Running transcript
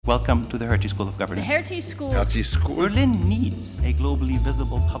Welcome to the Hertie School of Governance. The Hertie School. Hertie School. Berlin needs a globally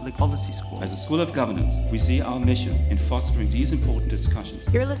visible public policy school. As a School of Governance, we see our mission in fostering these important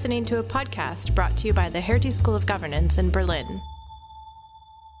discussions. You're listening to a podcast brought to you by the Hertie School of Governance in Berlin.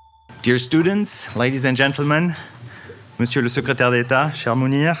 Dear students, ladies and gentlemen, Monsieur le Secrétaire d'État, cher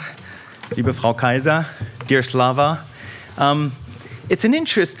Mounir, liebe Frau Kaiser, dear Slava, it's an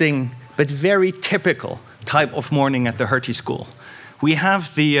interesting but very typical type of morning at the Hertie School. We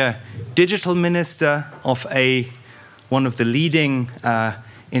have the digital minister of one of the leading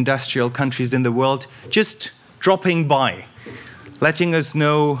industrial countries in the world just dropping by, letting us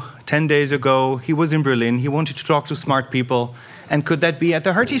know 10 days ago he was in Berlin, he wanted to talk to smart people, and could that be at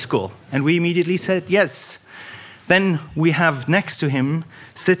the Hertie School? And we immediately said yes. Then we have next to him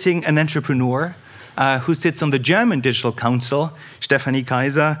sitting an entrepreneur who sits on the German Digital Council, Stefanie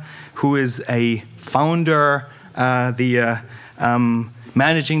Kaiser, who is a founder,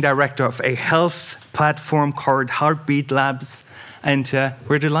 managing director of a health platform called Heartbeat Labs, and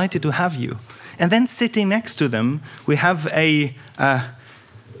we're delighted to have you. And then sitting next to them, we have a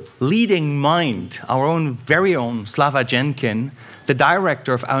leading mind, our very own Slava Jenkin, the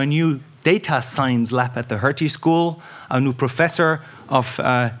director of our new data science lab at the Hertie School, our new professor of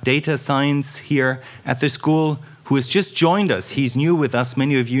data science here at the school, who has just joined us. He's new with us.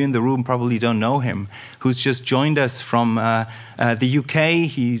 Many of you in the room probably don't know him, who's just joined us from the UK.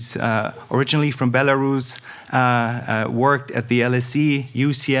 He's originally from Belarus, worked at the LSE,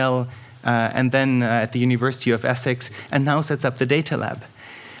 UCL, and then at the University of Essex, and now sets up the Data Lab.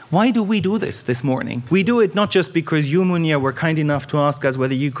 Why do we do this morning? We do it not just because you, Mounir, were kind enough to ask us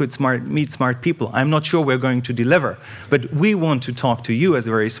whether you could meet smart people. I'm not sure we're going to deliver, but we want to talk to you as a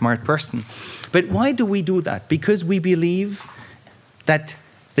very smart person. But why do we do that? Because we believe that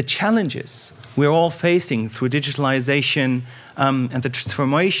the challenges we're all facing through digitalization and the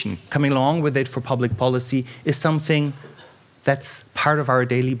transformation coming along with it for public policy is something that's part of our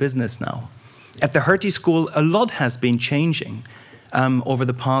daily business now. At the Hertie School, a lot has been changing over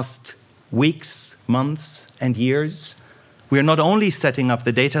the past weeks, months, and years. We are not only setting up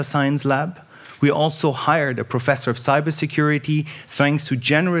the data science lab, we also hired a professor of cybersecurity thanks to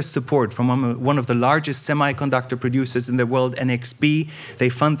generous support from one of the largest semiconductor producers in the world, NXP. They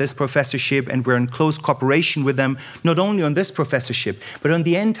fund this professorship, and we're in close cooperation with them, not only on this professorship, but on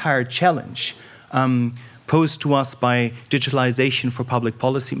the entire challenge posed to us by digitalization for public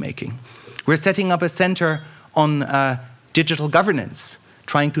policy making. We're setting up a center on digital governance,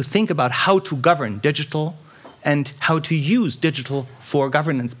 trying to think about how to govern digital and how to use digital for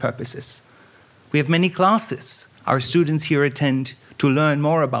governance purposes. We have many classes our students here attend to learn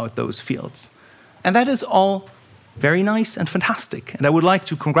more about those fields. And that is all very nice and fantastic. And I would like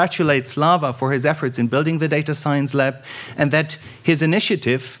to congratulate Slava for his efforts in building the data science lab, and that his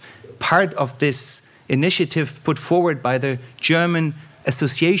initiative, part of this initiative put forward by the German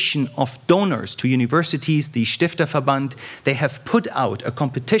Association of Donors to Universities, the Stifterverband, they have put out a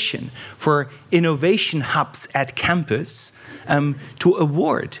competition for innovation hubs at campus to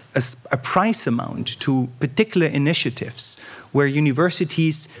award a prize amount to particular initiatives where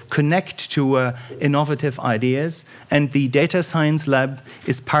universities connect to innovative ideas. And the Data Science Lab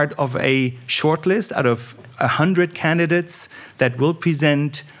is part of a shortlist out of 100 candidates that will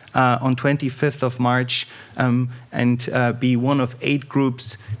present on 25th of March and be one of 8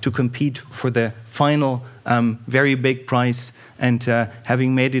 groups to compete for the final very big prize. And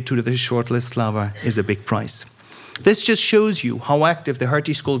having made it to the shortlist, Slava, is a big prize. This just shows you how active the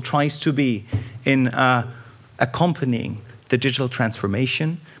Hertie School tries to be in accompanying the digital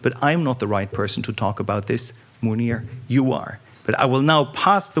transformation. But I'm not the right person to talk about this. Mounir, you are. But I will now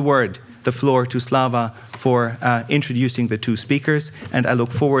pass the floor to Slava for introducing the 2 speakers, and I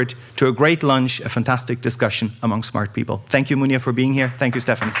look forward to a great lunch, a fantastic discussion among smart people. Thank you, Mounir, for being here. Thank you,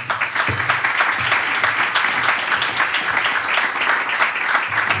 Stefanie.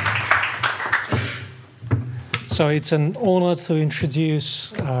 So it's an honor to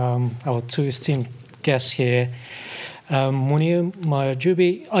introduce our 2 esteemed guests here. Mounir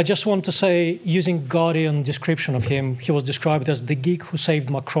Mahjoubi, I just want to say, using Guardian description of him, he was described as the geek who saved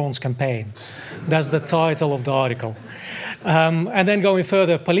Macron's campaign. That's the title of the article. And then going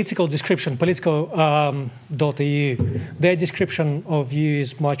further, political description, politico.eu. Their description of you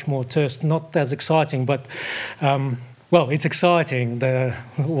is much more terse, not as exciting, but well, it's exciting,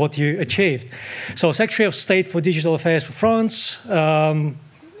 what you achieved. So, Secretary of State for Digital Affairs for France,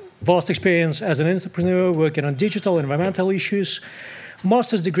 vast experience as an entrepreneur working on digital and environmental issues,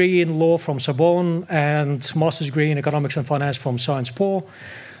 master's degree in law from Sorbonne, and master's degree in economics and finance from Sciences Po.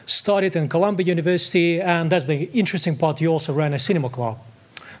 Studied in Columbia University, and that's the interesting part, you also ran a cinema club.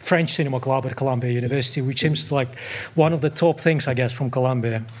 French Cinema Club at Columbia University, which seems like one of the top things, I guess, from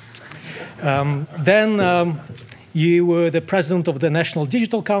Columbia. Then you were the president of the National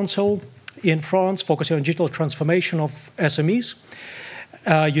Digital Council in France, focusing on digital transformation of SMEs,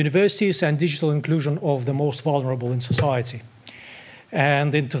 universities, and digital inclusion of the most vulnerable in society.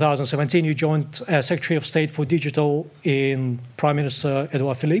 And in 2017, you joined as Secretary of State for Digital in Prime Minister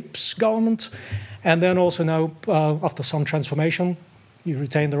Edouard Philippe's government. And then also now, after some transformation, you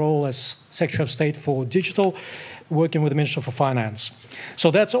retained the role as Secretary of State for Digital, working with the Minister for Finance. So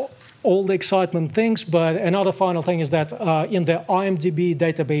that's all the excitement things. But another final thing is that in the IMDb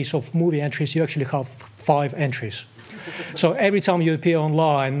database of movie entries, you actually have 5 entries. So every time you appear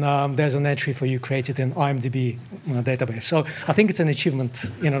online, there's an entry for you created in IMDb database. So I think it's an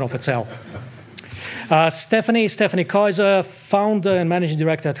achievement in and of itself. Stephanie Kaiser, founder and managing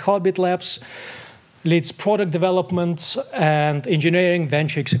director at Heartbeat Labs, leads product development and engineering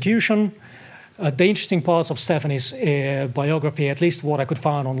venture execution. The interesting parts of Stephanie's biography, at least what I could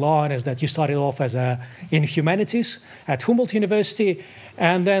find online, is that you started off as in humanities at Humboldt University,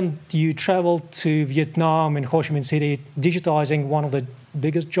 and then you traveled to Vietnam in Ho Chi Minh City, digitizing one of the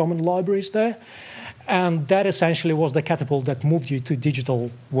biggest German libraries there. And that essentially was the catapult that moved you to digital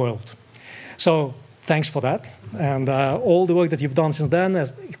world. So thanks for that. And all the work that you've done since then, an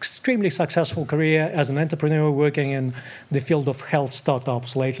extremely successful career as an entrepreneur working in the field of health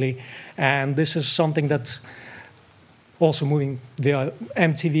startups lately. And this is something that also moving via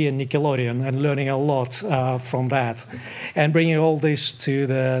MTV and Nickelodeon and learning a lot from that. And bringing all this to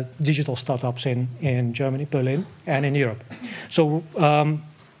the digital startups in Germany, Berlin, and in Europe. So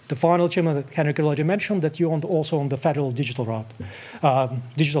the final achievement that Henrik already mentioned, that you also on the Federal Digital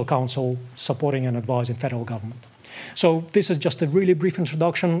Council, supporting and advising federal government. So this is just a really brief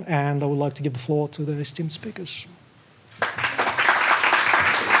introduction, and I would like to give the floor to the esteemed speakers.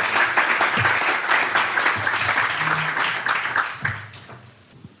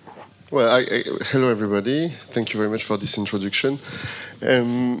 Well, hello everybody. Thank you very much for this introduction.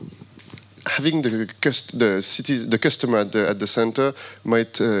 Having the customer at the center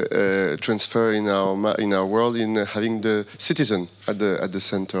might transfer in our world in having the citizen at the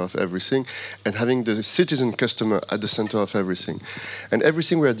center of everything, and having the citizen customer at the center of everything. And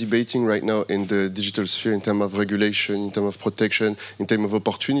everything we are debating right now in the digital sphere, in terms of regulation, in terms of protection, in terms of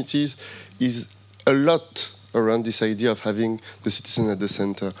opportunities, is a lot around this idea of having the citizen at the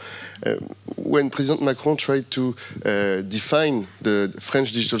center. When President Macron tried to define the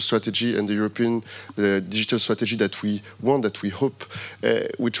French digital strategy and the European digital strategy that we want, that we hope,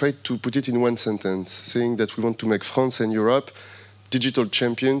 we tried to put it in one sentence, saying that we want to make France and Europe digital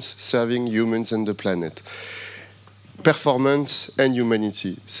champions serving humans and the planet. Performance and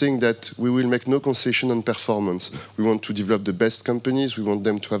humanity, saying that we will make no concession on performance. We want to develop the best companies, we want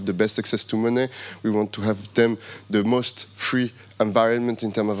them to have the best access to money, we want to have them the most free environment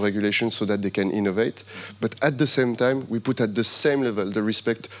in terms of regulation so that they can innovate. But at the same time, we put at the same level the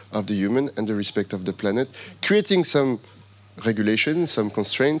respect of the human and the respect of the planet, creating some regulation, some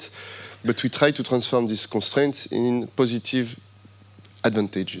constraints, but we try to transform these constraints in positive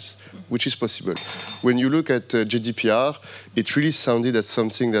advantages, which is possible. When you look at GDPR, it really sounded as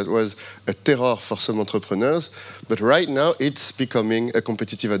something that was a terror for some entrepreneurs, but right now it's becoming a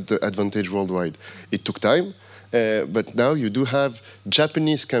competitive advantage worldwide. It took time, but now you do have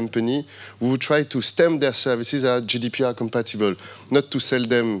Japanese companies who try to stem their services as GDPR compatible, not to sell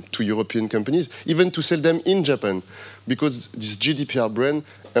them to European companies, even to sell them in Japan, because this GDPR brand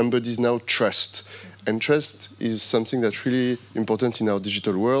embodies now trust. And trust is something that's really important in our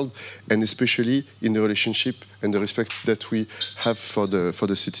digital world, and especially in the relationship and the respect that we have for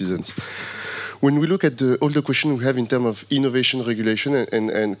the citizens. When we look at all the questions we have in terms of innovation, regulation,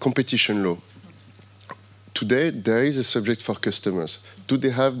 and competition law, today there is a subject for customers. Do they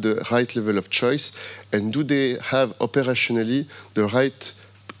have the right level of choice, and do they have operationally the right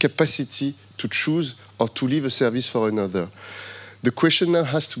capacity to choose or to leave a service for another? The question now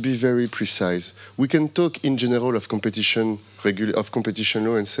has to be very precise. We can talk in general of competition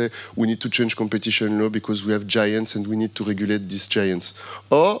law and say we need to change competition law because we have giants and we need to regulate these giants.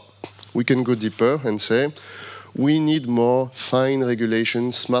 Or we can go deeper and say we need more fine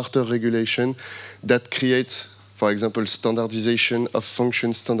regulation, smarter regulation that creates, for example, standardization of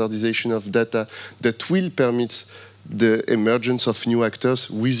functions, standardization of data that will permit the emergence of new actors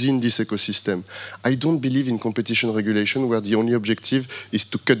within this ecosystem. I don't believe in competition regulation where the only objective is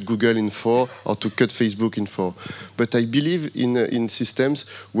to cut Google in 4 or to cut Facebook in 4. But I believe in systems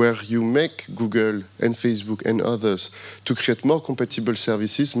where you make Google and Facebook and others to create more compatible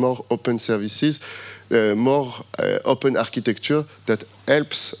services, more open services, more open architecture that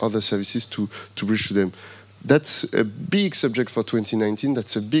helps other services to bridge to them. That's a big subject for 2019.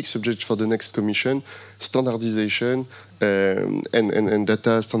 That's a big subject for the next commission, standardization and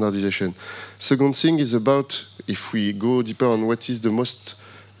data standardization. Second thing is about, if we go deeper on what is the most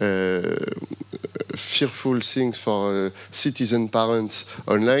fearful things for citizen parents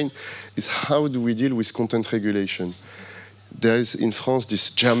online, is how do we deal with content regulation? There is in France this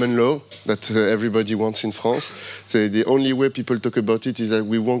German law that everybody wants in France. So the only way people talk about it is that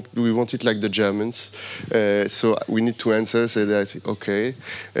we want it like the Germans. So we need to answer, say that, okay,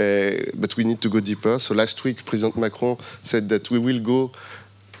 but we need to go deeper. So last week, President Macron said that we will go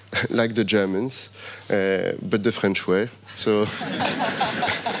like the Germans, but the French way. So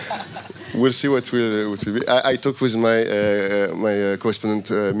we'll see what will be. I talked with my correspondent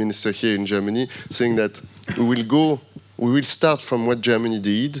minister here in Germany, saying that we will start from what Germany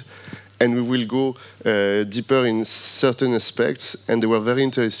did, and we will go deeper in certain aspects. And they were very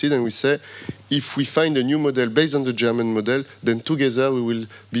interested, and we say, if we find a new model based on the German model, then together we will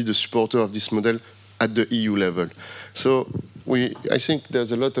be the supporter of this model at the EU level. So I think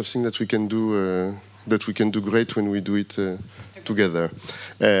there's a lot of things that we can do great when we do it together,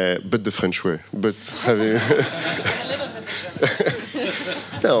 but the French way. But having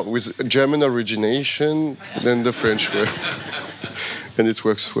no, with German origination, then the French way, and it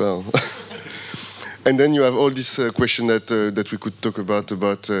works well. And then you have all this question that we could talk about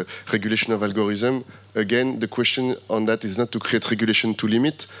regulation of algorithm. Again, the question on that is not to create regulation to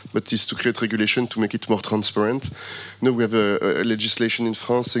limit, but is to create regulation to make it more transparent. No, we have a legislation in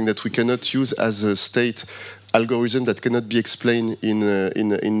France saying that we cannot use as a state algorithm that cannot be explained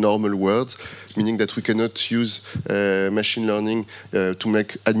in normal words, meaning that we cannot use machine learning to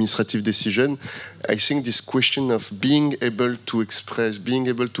make administrative decisions. I think this question of being able to express, being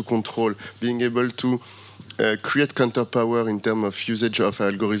able to control, being able to create counterpower in terms of usage of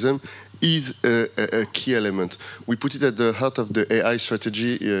algorithm is a key element. We put it at the heart of the AI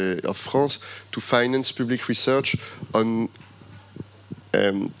strategy of France to finance public research on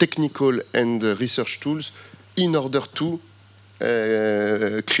technical and research tools in order to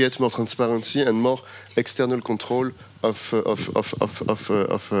create more transparency and more external control of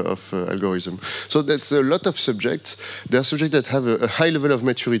algorithm. So that's a lot of subjects. There are subjects that have a high level of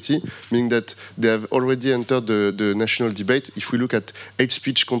maturity, meaning that they have already entered the national debate. If we look at hate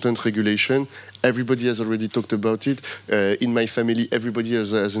speech content regulation, everybody has already talked about it. In my family, everybody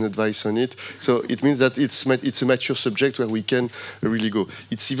has an advice on it. So it means that it's a mature subject where we can really go.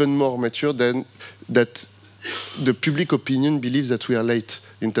 It's even more mature than that. The public opinion believes that we are late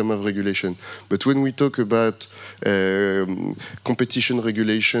in terms of regulation. But when we talk about competition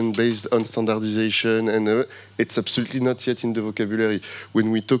regulation based on standardization, and it's absolutely not yet in the vocabulary. When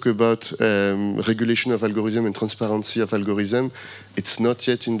we talk about regulation of algorithm and transparency of algorithm, it's not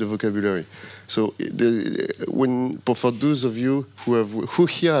yet in the vocabulary. So for those of you who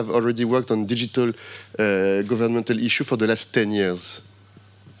here have already worked on digital governmental issue for the last 10 years,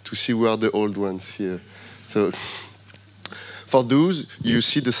 to see who are the old ones here. So for those, you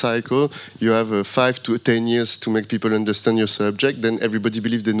see the cycle, you have 5 to 10 years to make people understand your subject, then everybody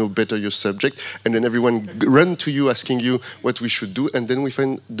believes they know better your subject, and then everyone run to you asking you what we should do, and then we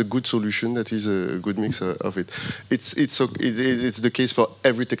find the good solution that is a good mix of it. It's the case for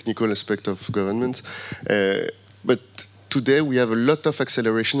every technical aspect of government, but today we have a lot of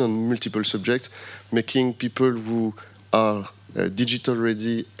acceleration on multiple subjects, making people who are digital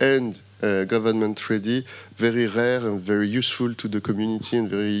ready and government ready, very rare and very useful to the community and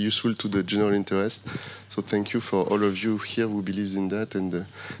very useful to the general interest. So thank you for all of you here who believes in that, and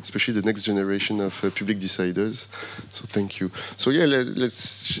especially the next generation of public deciders. So thank you. So yeah,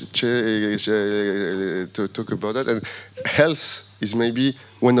 let's talk about that. And health is maybe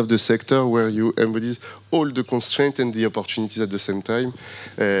one of the sectors where you embody all the constraints and the opportunities at the same time.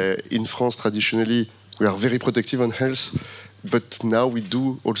 In France, traditionally, we are very protective on health. But now we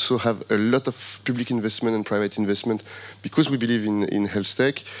do also have a lot of public investment and private investment because we believe in health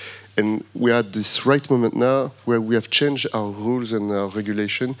tech. And we are at this right moment now where we have changed our rules and our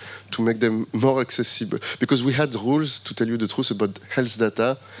regulation to make them more accessible. Because we had rules, to tell you the truth, about health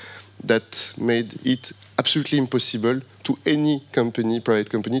data that made it absolutely impossible to any company, private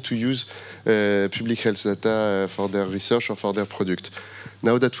company, to use public health data for their research or for their product.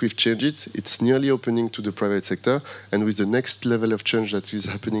 Now that we've changed it, it's nearly opening to the private sector, and with the next level of change that is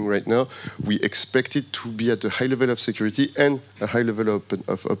happening right now, we expect it to be at a high level of security and a high level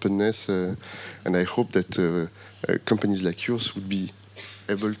of openness, and I hope that companies like yours would be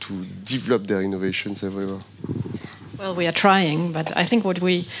able to develop their innovations everywhere. Well, we are trying, but I think what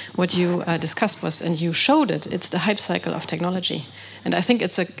you discussed was, and you showed it, it's the hype cycle of technology. And I think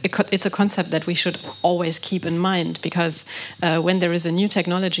it's a concept that we should always keep in mind, because when there is a new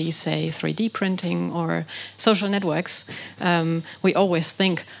technology, say 3D printing or social networks, we always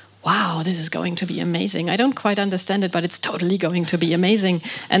think, wow, this is going to be amazing. I don't quite understand it, but it's totally going to be amazing.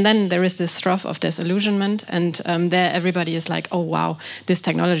 And then there is this trough of disillusionment, and there everybody is like, oh, wow, this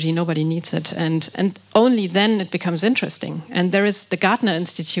technology, nobody needs it. And only then it becomes interesting. And there is the Gartner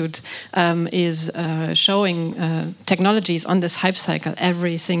Institute is showing technologies on this hype cycle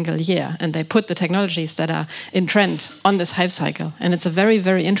every single year. And they put the technologies that are in trend on this hype cycle. And it's a very,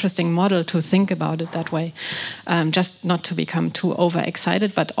 very interesting model to think about it that way. Just not to become too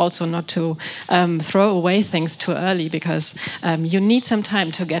overexcited, but also not to throw away things too early, because you need some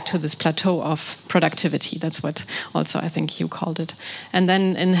time to get to this plateau of productivity. That's what also I think you called it. And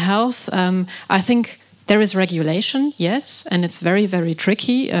then in health, I think there is regulation, yes, and it's very, very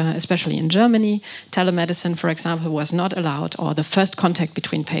tricky, especially in Germany. Telemedicine, for example, was not allowed, or the first contact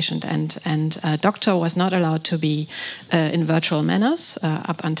between patient and doctor was not allowed to be in virtual manners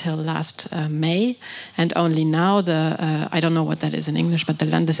up until last May. And only now I don't know what that is in English, but the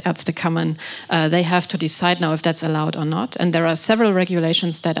Landesärztekammern, they have to decide now if that's allowed or not. And there are several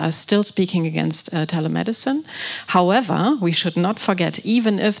regulations that are still speaking against telemedicine. However, we should not forget,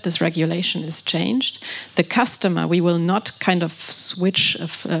 even if this regulation is changed, the customer, we will not kind of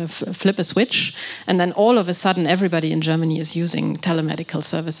flip a switch, and then all of a sudden everybody in Germany is using telemedical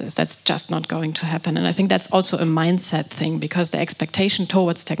services. That's just not going to happen. And I think that's also a mindset thing, because the expectation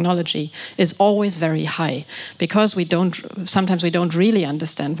towards technology is always very high, because sometimes we don't really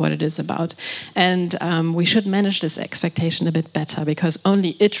understand what it is about. And we should manage this expectation a bit better, because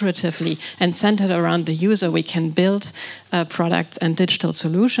only iteratively and centered around the user we can build products and digital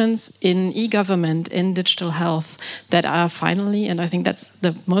solutions in e-government, in digital health, that are finally, and I think that's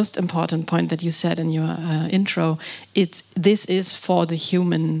the most important point that you said in your intro, this is for the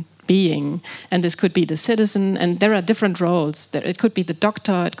human being, and this could be the citizen, and there are different roles. It could be the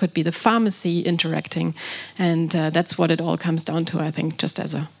doctor, it could be the pharmacy interacting, and that's what it all comes down to, I think, just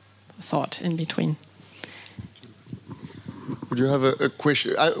as a thought in between. Would you have a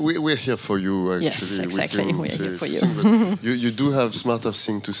question? We're here for you, actually. Yes, exactly. We're here for you. You do have smarter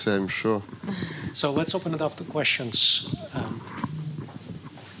things to say, I'm sure. So let's open it up to questions.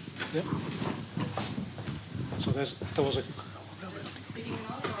 Yeah. So there was a...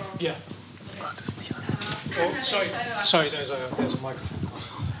 Yeah. Oh, sorry. There's a microphone.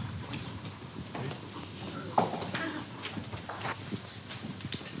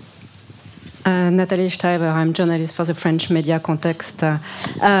 Nathalie Steiber, I'm journalist for the French media context.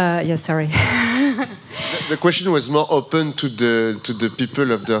 Yes, sorry. The question was more open to the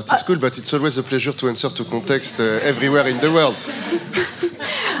people of the art school, but it's always a pleasure to answer to context everywhere in the world.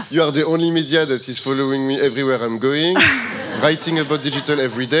 You are the only media that is following me everywhere I'm going, writing about digital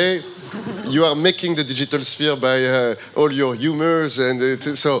every day. You are making the digital sphere by all your humors,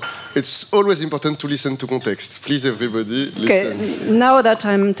 and so it's always important to listen to context. Please, everybody, listen. Okay, now that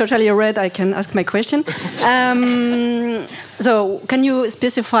I'm totally read, I can ask my question. So, can you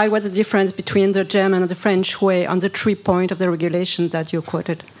specify what's the difference between the German and the French way on the 3 points of the regulation that you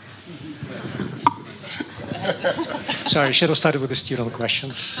quoted? Sorry, I should have started with the student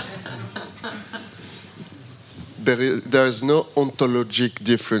questions. There is no ontologic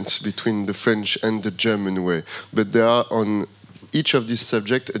difference between the French and the German way, but there are on each of these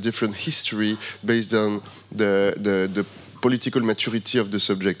subjects a different history based on the political maturity of the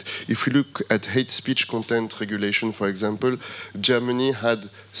subject. If we look at hate speech content regulation, for example, Germany had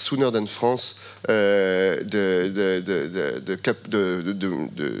sooner than France the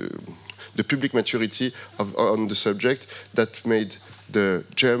public maturity on the subject that made the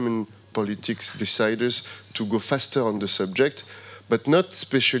German politics deciders to go faster on the subject, but not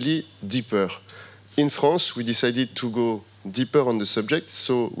especially deeper. In France, we decided to go deeper on the subject,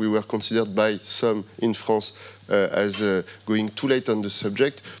 so we were considered by some in France as going too late on the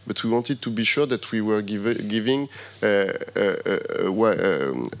subject, but we wanted to be sure that we were giving a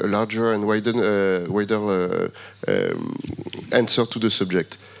larger and wider answer to the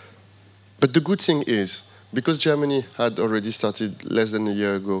subject. But the good thing is because Germany had already started less than a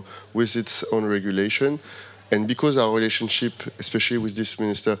year ago with its own regulation, and because our relationship, especially with this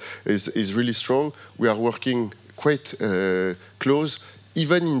minister, is really strong, we are working quite close,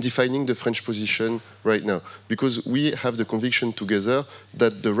 even in defining the French position right now, because we have the conviction together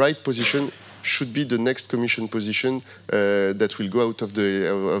that the right position should be the next Commission position that will go out of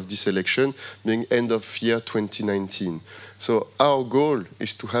this election, being end of year 2019. So our goal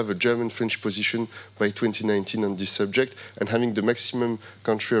is to have a German-French position by 2019 on this subject, and having the maximum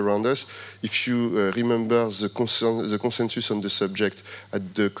country around us. If you remember the consensus on the subject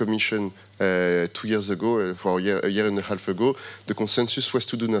at the Commission 2 years ago, for a year and a half ago, the consensus was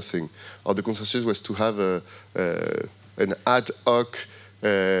to do nothing, or the consensus was to have an ad hoc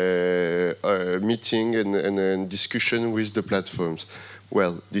meeting and discussion with the platforms.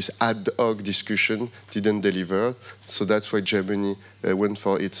 Well, this ad hoc discussion didn't deliver, so that's why Germany went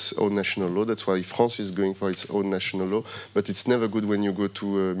for its own national law. That's why France is going for its own national law, but it's never good when you go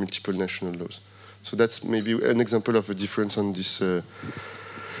to multiple national laws. So that's maybe an example of a difference on this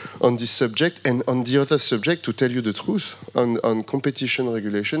subject. And on the other subject, to tell you the truth, on competition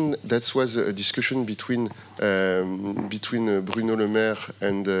regulation, that was a discussion between Bruno Le Maire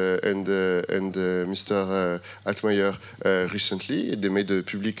and Mr. Altmaier recently. They made a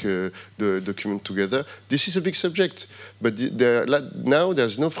public document together. This is a big subject, but now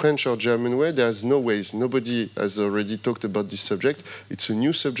there's no French or German way. There's no ways. Nobody has already talked about this subject. It's a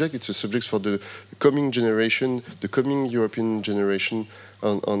new subject. It's a subject for the coming generation, the coming European generation.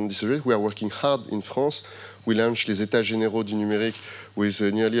 On this subject, we are working hard in France. We launched les États généraux du numérique with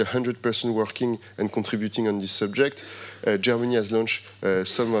nearly 100 persons working and contributing on this subject. Germany has launched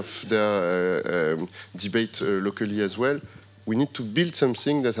some of their debate locally as well. We need to build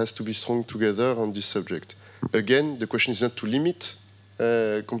something that has to be strong together on this subject. Again, the question is not to limit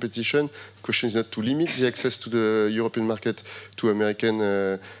competition. The question is not to limit the access to the European market to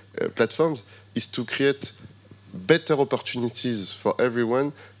American platforms. Is to create better opportunities for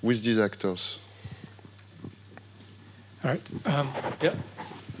everyone with these actors. All right. Yeah.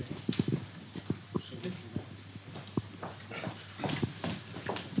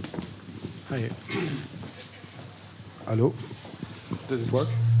 Hi. Hello. Does it work?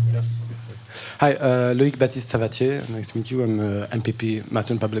 Yes. Hi, Loïc Baptiste Savatier. Nice to meet you. I'm a MPP,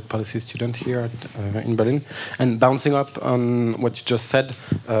 Master in Public Policy student here in Berlin. And bouncing up on what you just said,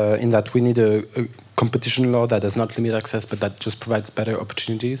 in that we need a competition law that does not limit access, but that just provides better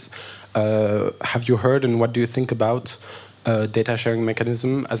opportunities. Have you heard, and what do you think about data sharing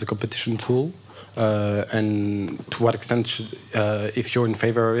mechanism as a competition tool? And to what extent should, if you're in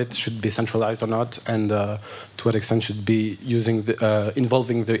favor of it, should be centralized or not? And to what extent should be using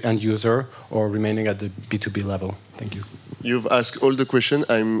involving the end user or remaining at the B2B level? Thank you. You've asked all the questions.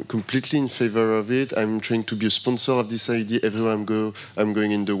 I'm completely in favor of it. I'm trying to be a sponsor of this idea everywhere I'm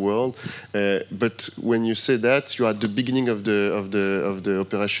going in the world. But when you say that, you are at the beginning of the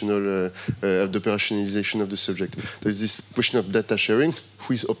operationalization of the subject. There's this question of data sharing.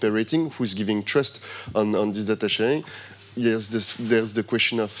 Who is operating? Who is giving trust on this data sharing? There's the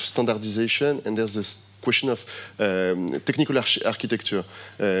question of standardization, and there's this question of technical architecture.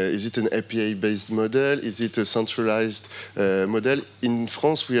 Is it an API-based model? Is it a centralized model? In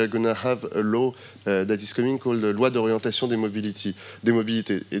France, we are going to have a law that is coming called the Loi d'orientation des mobilités.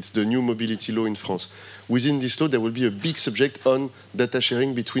 It's the new mobility law in France. Within this law, there will be a big subject on data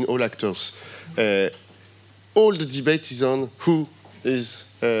sharing between all actors. All the debate is on who is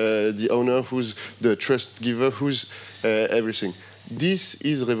the owner, who's the trust giver, who's everything. This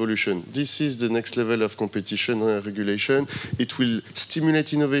is revolution. This is the next level of competition regulation. It will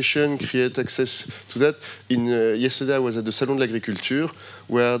stimulate innovation, create access to that. Yesterday I was at the Salon de l'Agriculture,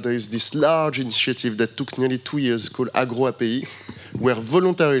 where there is this large initiative that took nearly 2 years called AgroAPI, where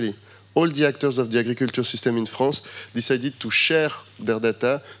voluntarily all the actors of the agriculture system in France decided to share their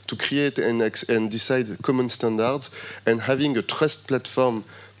data, to create and decide common standards, and having a trust platform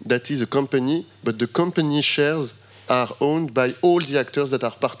that is a company, but the company shares are owned by all the actors that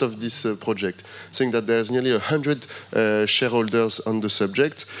are part of this project, saying that there's nearly 100 shareholders on the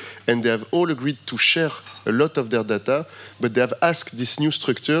subject, and they have all agreed to share a lot of their data, but they have asked this new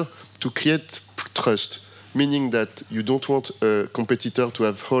structure to create trust, meaning that you don't want a competitor to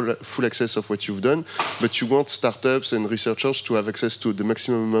have full access of what you've done, but you want startups and researchers to have access to the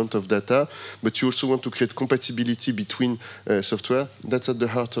maximum amount of data, but you also want to create compatibility between software. That's at the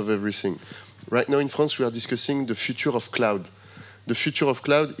heart of everything. Right now in France, we are discussing the future of cloud. The future of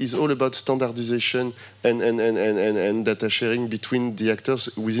cloud is all about standardization and data sharing between the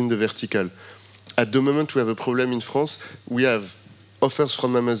actors within the vertical. At the moment, we have a problem in France. We have offers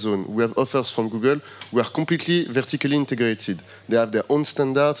from Amazon, we have offers from Google. We are completely vertically integrated. They have their own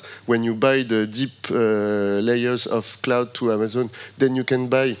standards. When you buy the deep layers of cloud to Amazon, then you can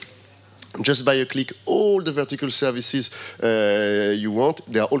buy, just by a click, all the vertical services you want.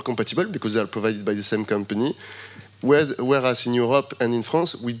 They are all compatible because they are provided by the same company. Whereas in Europe and in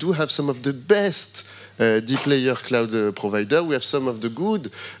France, we do have some of the best deep layer cloud provider. We have some of the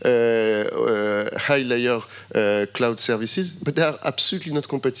good high layer cloud services, but they are absolutely not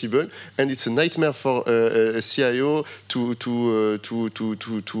compatible, and it's a nightmare for a CIO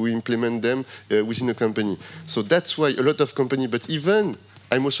to implement them within a company. So that's why a lot of companies, but even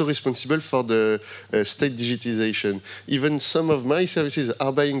I'm also responsible for the state digitization. Even some of my services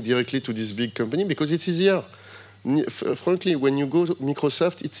are buying directly to this big company because it's easier. Frankly, when you go to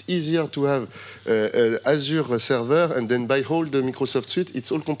Microsoft, it's easier to have Azure server and then buy all the Microsoft suite.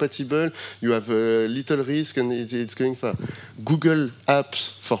 It's all compatible. You have little risk, and it's going far. Google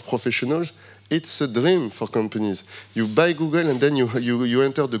Apps for professionals, it's a dream for companies. You buy Google, and then you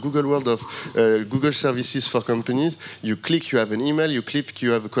enter the Google world of Google services for companies. You click, you have an email. You click, you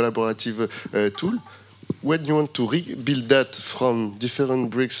have a collaborative tool. When you want to rebuild that from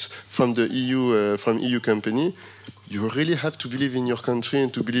different bricks from the EU company, you really have to believe in your country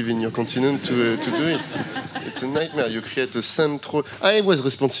and to believe in your continent to do it. It's a nightmare. You create a central. I was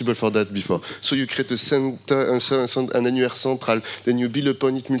responsible for that before. So you create a center, an annuaire central, then you build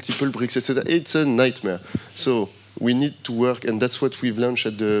upon it multiple bricks, etc. It's a nightmare. So we need to work, and that's what we've launched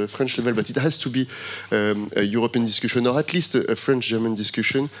at the French level. But it has to be a European discussion, or at least a French-German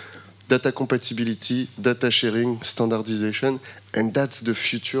discussion. Data compatibility, data sharing, standardization, and that's the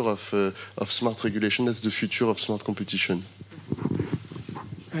future of smart regulation. That's the future of smart competition.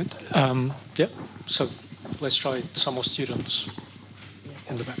 Right. Yeah. So let's try some more students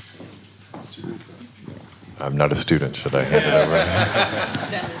in the back. I'm not a student. Should I hand it over?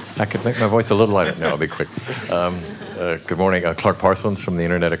 I could make my voice a little lighter. No, I'll be quick. Good morning. Clark Parsons from the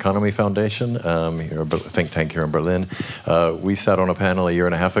Internet Economy Foundation, here, a think tank here in Berlin. We sat on a panel a year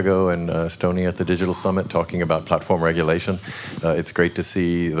and a half ago in Estonia at the Digital Summit talking about platform regulation. It's great to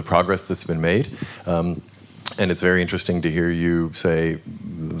see the progress that's been made. And it's very interesting to hear you say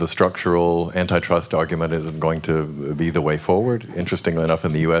the structural antitrust argument isn't going to be the way forward. Interestingly enough,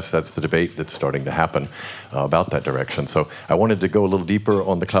 in the US, that's the debate that's starting to happen about that direction. So I wanted to go a little deeper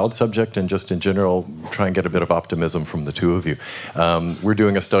on the cloud subject and just in general try and get a bit of optimism from the two of you. We're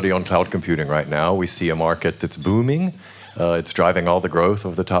doing a study on cloud computing right now. We see a market that's booming. It's driving all the growth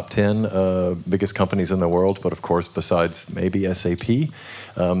of the top 10 biggest companies in the world. But of course, besides maybe SAP,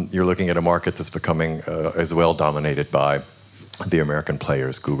 you're looking at a market that's becoming as well dominated by the American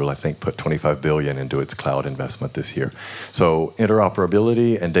players. Google, I think, put $25 billion into its cloud investment this year. So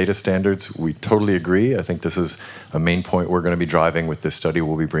interoperability and data standards, we totally agree. I think this is a main point we're going to be driving with this study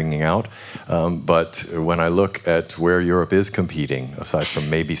we'll be bringing out. But when I look at where Europe is competing, aside from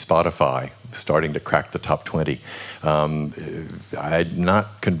maybe Spotify starting to crack the top 20, I'm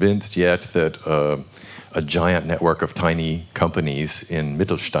not convinced yet that a giant network of tiny companies in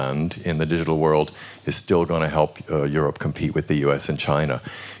Mittelstand in the digital world is still going to help Europe compete with the US and China.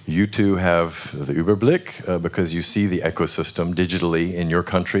 You two have the Überblick because you see the ecosystem digitally in your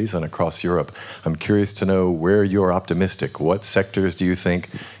countries and across Europe. I'm curious to know where you're optimistic. What sectors do you think,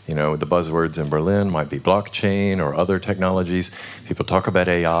 the buzzwords in Berlin might be blockchain or other technologies? People talk about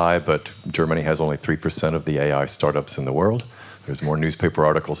AI, but Germany has only 3% of the AI startups in the world. There's more newspaper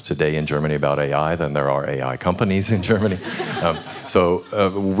articles today in Germany about AI than there are AI companies in Germany. So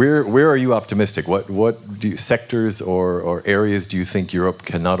where are you optimistic? What sectors or areas do you think Europe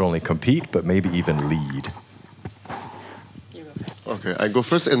can not only compete, but maybe even lead? Okay, I go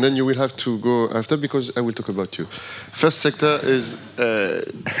first, and then you will have to go after, because I will talk about you. First sector is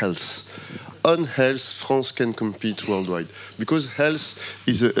health. On health, France can compete worldwide because health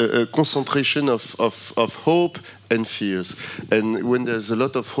is a concentration of hope and fears. And when there's a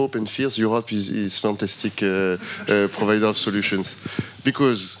lot of hope and fears, Europe is fantastic provider of solutions,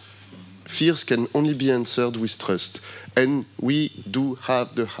 because fears can only be answered with trust. And we do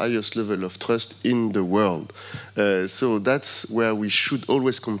have the highest level of trust in the world. So that's where we should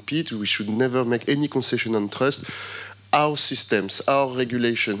always compete. We should never make any concession on trust. Our systems, our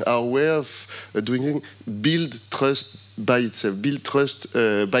regulation, our way of doing things, build trust by itself, build trust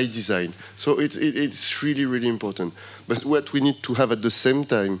by design. So it's really, really important. But what we need to have at the same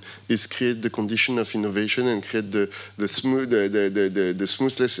time is create the condition of innovation and create the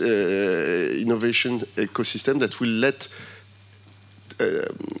smoothless innovation ecosystem that will let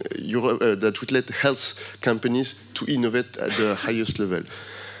health companies to innovate at the highest level.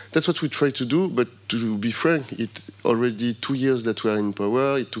 That's what we try to do, but to be frank, it already 2 years that we are in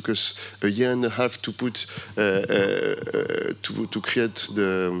power. It took us a year and a half to put to create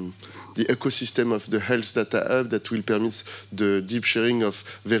the ecosystem of the health data hub that will permit the deep sharing of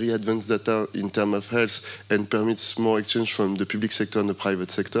very advanced data in terms of health and permits more exchange from the public sector and the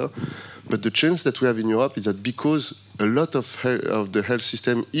private sector. But the chance that we have in Europe is that because a lot of the health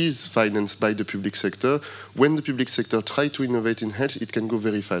system is financed by the public sector, when the public sector tries to innovate in health, it can go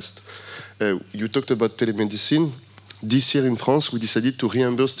very fast. You talked about telemedicine. This year in France, we decided to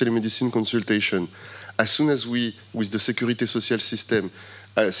reimburse telemedicine consultation. As soon as we, with the Sécurité Sociale system,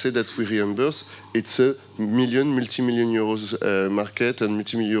 say that we reimburse, it's a multi-million euros market and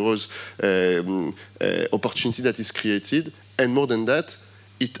multi-million euros opportunity that is created. And more than that,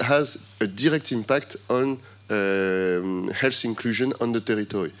 it has a direct impact on health inclusion on the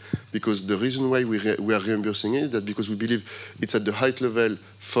territory. Because the reason why we are reimbursing it is that because we believe it's at the height level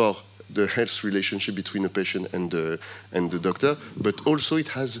for the health relationship between a patient and the doctor, but also it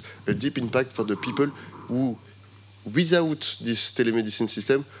has a deep impact for the people who, without this telemedicine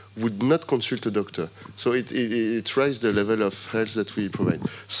system, would not consult a doctor. So it raises the level of health that we provide.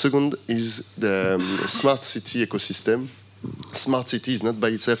 Second is the smart city ecosystem. Smart city is not by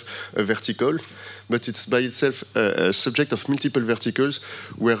itself a vertical, but it's by itself a subject of multiple verticals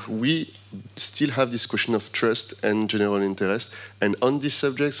where we still have this question of trust and general interest. And on these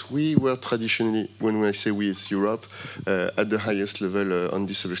subjects, we were traditionally, when I say we, it's Europe, at the highest level on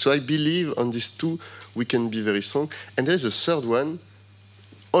this subject. So I believe on these two, we can be very strong. And there's a third one,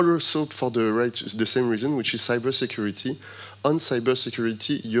 also for the same reason, which is cybersecurity. On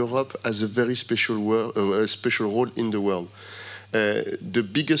cybersecurity, Europe has a very special role in the world. The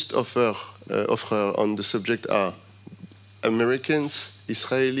biggest offer on the subject are Americans,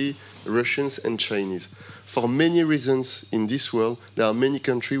 Israeli, Russians, and Chinese. For many reasons in this world, there are many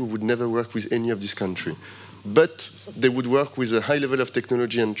countries who would never work with any of these countries. But they would work with a high level of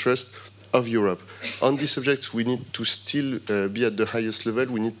technology and trust of Europe. On these subjects, we need to still be at the highest level.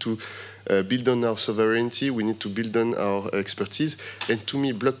 We need to build on our sovereignty. We need to build on our expertise. And to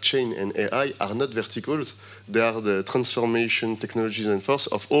me, blockchain and AI are not verticals. They are the transformation technologies and force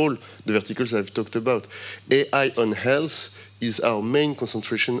of all the verticals I've talked about. AI on health is our main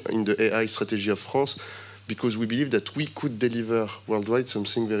concentration in the AI strategy of France because we believe that we could deliver worldwide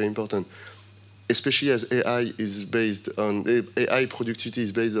something very important. Especially as AI productivity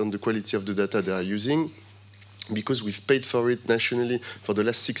is based on the quality of the data they are using, because we've paid for it nationally for the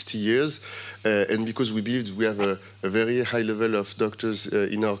last 60 years, and because we believe we have a very high level of doctors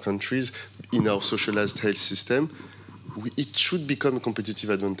in our countries, in our socialized health system, it should become a competitive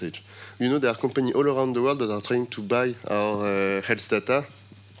advantage. You know, there are companies all around the world that are trying to buy our health data,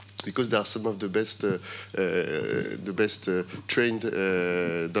 because there are some of the best trained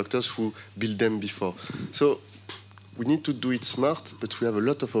doctors who built them before. So we need to do it smart, but we have a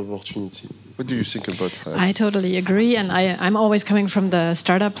lot of opportunity. What do you think about that? I totally agree, and I'm always coming from the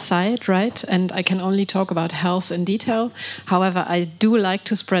startup side, right? And I can only talk about health in detail. However, I do like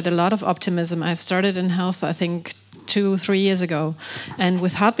to spread a lot of optimism. I've started in health, I think, 2-3 years ago, and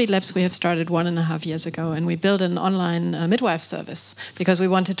with Heartbeat Labs we have started 1.5 years ago, and we built an online midwife service because we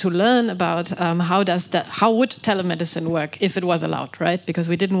wanted to learn about how would telemedicine work if it was allowed, right? Because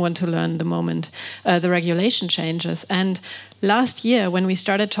we didn't want to learn the moment the regulation changes. And last year, when we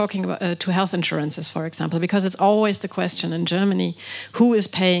started talking about, to health insurances, for example, because it's always the question in Germany, who is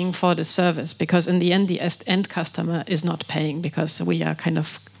paying for the service? Because in the end, the end customer is not paying, because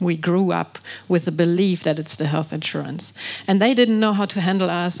we grew up with the belief that it's the health insurance. And they didn't know how to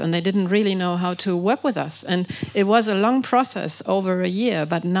handle us, and they didn't really know how to work with us. And it was a long process, over a year.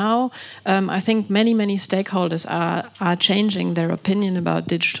 But now, I think many stakeholders are changing their opinion about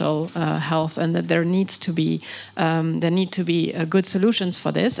digital health, and that there need to be good solutions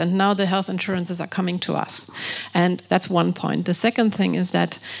for this. And now the health insurances are coming to us. And that's one point. The second thing is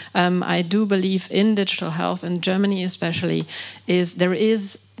that I do believe in digital health, in Germany especially,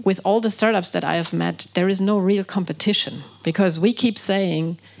 with all the startups that I have met, there is no real competition, because we keep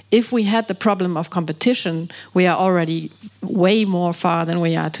saying, if we had the problem of competition, we are already way more far than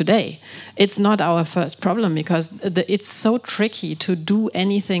we are today. It's not our first problem, because it's so tricky to do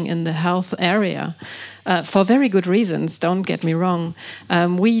anything in the health area. For very good reasons, don't get me wrong.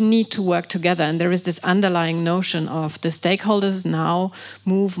 We need to work together, and there is this underlying notion of the stakeholders now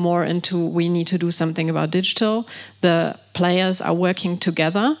move more into, we need to do something about digital. The players are working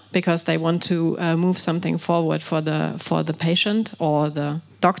together because they want to move something forward for the patient or the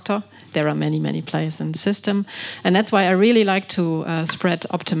doctor there are many, many players in the system. And that's why I really like to spread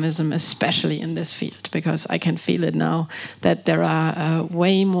optimism, especially in this field, because I can feel it now that there are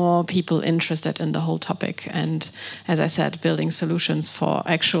way more people interested in the whole topic. And as I said, building solutions for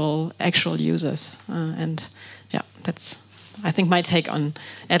actual users. And yeah, that's, I think, my take on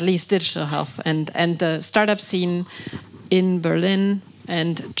at least digital health and the startup scene in Berlin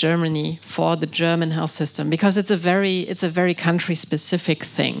and Germany for the German health system, because it's a very country-specific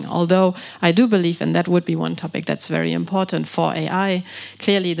thing. Although I do believe, and that would be one topic that's very important for AI,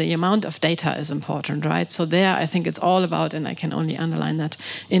 clearly the amount of data is important, right? So there I think it's all about, and I can only underline that,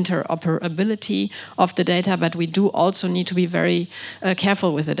 interoperability of the data, but we do also need to be very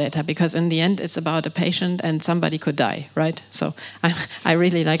careful with the data, because in the end it's about a patient and somebody could die, right? So I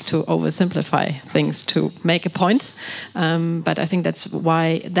really like to oversimplify things to make a point, but I think that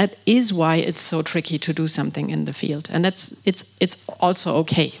is why it's so tricky to do something in the field, and it's also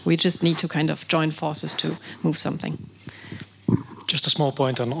okay. We just need to kind of join forces to move something. Just a small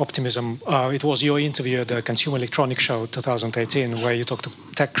point on optimism. It was your interview at the Consumer Electronics Show 2018 where you talked to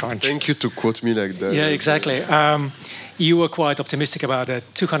TechCrunch. Thank you to quote me like that. Yeah, exactly. You were quite optimistic about the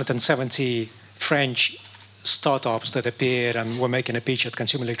 270 French startups that appeared and were making a pitch at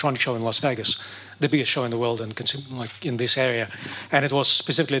Consumer Electronics Show in Las Vegas, the biggest show in the world in this area. And it was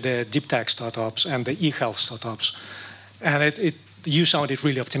specifically the deep tech startups and the e-health startups. And you sounded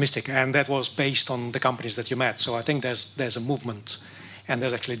really optimistic, and that was based on the companies that you met. So I think there's a movement, and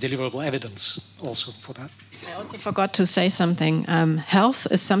there's actually deliverable evidence also for that. I also forgot to say something. Health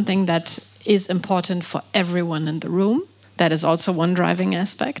is something that is important for everyone in the room. That is also one driving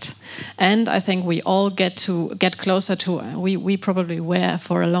aspect. And I think we all get closer to, we probably were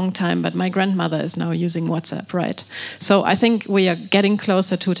for a long time, but my grandmother is now using WhatsApp, right? So I think we are getting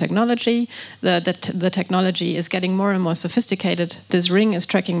closer to technology. The technology is getting more and more sophisticated. This Ring is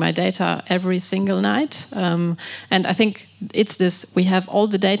tracking my data every single night. And I think it's this, we have all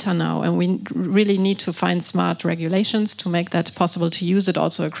the data now, and we really need to find smart regulations to make that possible to use it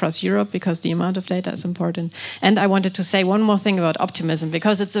also across Europe, because the amount of data is important. And I wanted to say one more thing about optimism,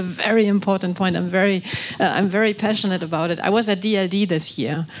 because it's a very important point. I'm very passionate about it. I was at DLD this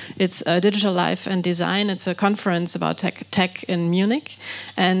year. It's Digital Life and Design. It's a conference about tech in Munich.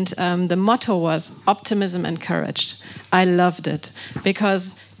 And the motto was optimism and courage. I loved it,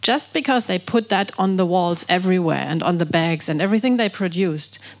 because just because they put that on the walls everywhere and on the bags and everything they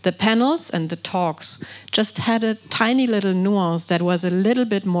produced, the panels and the talks just had a tiny little nuance that was a little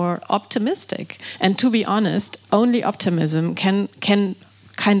bit more optimistic. And to be honest, only optimism can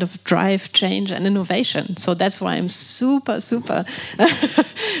kind of drive change and innovation. So that's why I'm super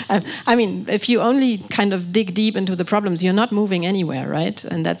I mean, if you only kind of dig deep into the problems, you're not moving anywhere, right?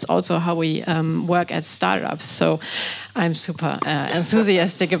 And that's also how we work as startups. So I'm super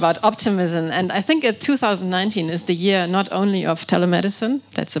enthusiastic about optimism. And I think 2019 is the year not only of telemedicine,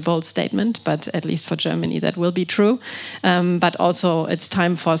 that's a bold statement, but at least for Germany that will be true, but also it's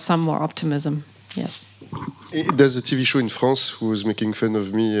time for some more optimism. Yes. There's a TV show in France who's making fun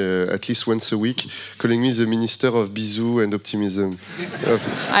of me at least once a week, calling me the minister of bisous and optimism.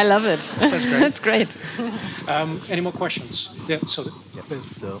 I love it. That's great. That's great. Any more questions? Yeah.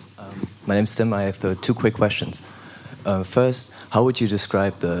 My name's Tim. I have two quick questions. First, how would you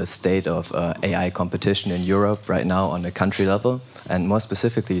describe the state of AI competition in Europe right now on a country level? And more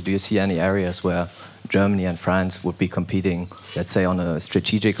specifically, do you see any areas where Germany and France would be competing, let's say, on a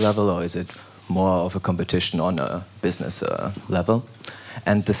strategic level, or is it more of a competition on a business level?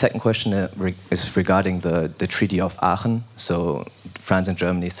 And the second question is regarding the Treaty of Aachen. So France and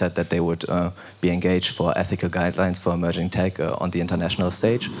Germany said that they would be engaged for ethical guidelines for emerging tech on the international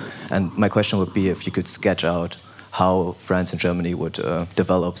stage. And my question would be if you could sketch out how France and Germany would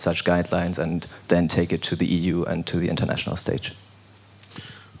develop such guidelines and then take it to the EU and to the international stage.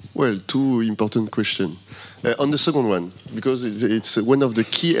 Well, two important questions. On the second one, because it's one of the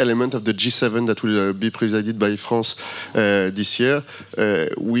key elements of the G7 that will be presided by France this year,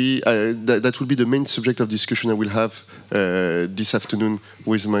 that will be the main subject of discussion I will have this afternoon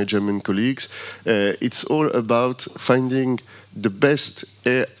with my German colleagues. It's all about finding the best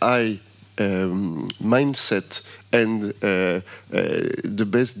AI mindset and the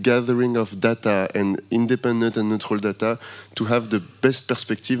best gathering of data and independent and neutral data to have the best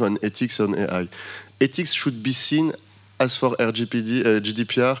perspective on ethics on AI. Ethics should be seen, as for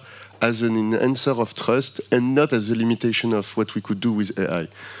GDPR, as an enhancer of trust and not as a limitation of what we could do with AI.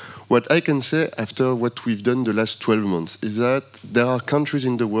 What I can say after what we've done the last 12 months is that there are countries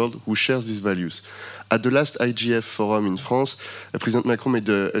in the world who share these values. At the last IGF forum in France, President Macron made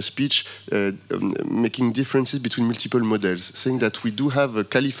a speech making differences between multiple models, saying that we do have a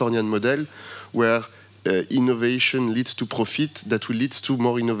Californian model where innovation leads to profit, that will lead to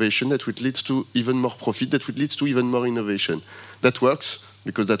more innovation, that will lead to even more profit, that will lead to even more innovation. That works,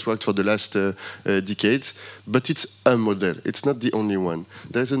 because that worked for the last decades, but it's a model. It's not the only one.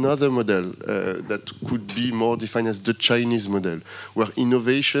 There's another model that could be more defined as the Chinese model, where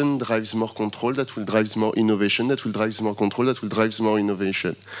innovation drives more control, that will drive more innovation, that will drive more control, that will drive more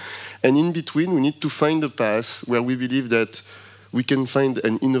innovation. And in between, we need to find a path where we believe that we can find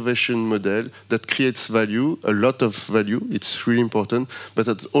an innovation model that creates value, a lot of value, it's really important, but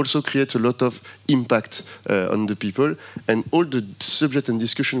that also creates a lot of impact on the people. And all the subject and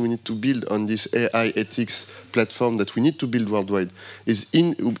discussion we need to build on this AI ethics platform that we need to build worldwide is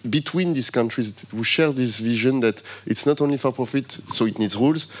in between these countries who share this vision that it's not only for profit, so it needs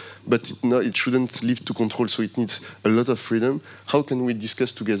rules, but it shouldn't live to control, so it needs a lot of freedom. How can we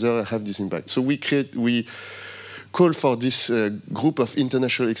discuss together and have this impact? So we call for this group of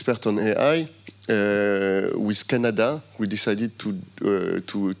international experts on AI with Canada. We decided to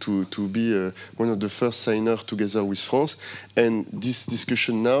be one of the first signers together with France. And this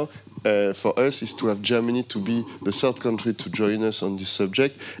discussion now for us is to have Germany to be the third country to join us on this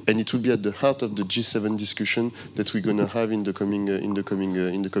subject, and it will be at the heart of the G7 discussion that we're going to have in the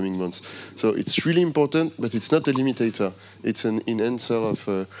coming months. So it's really important, but it's not a limitator. It's an enhancer of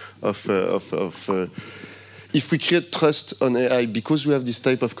if we create trust on AI because we have this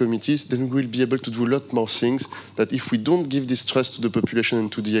type of committees, then we will be able to do a lot more things that if we don't give this trust to the population and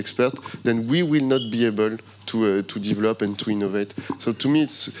to the expert, then we will not be able to develop and to innovate. So to me,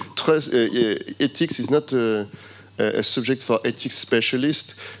 it's trust. Ethics is not a subject for ethics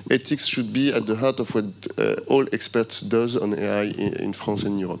specialists. Ethics should be at the heart of what all experts does on AI in France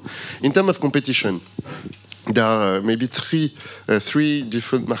and Europe. In terms of competition, there are maybe three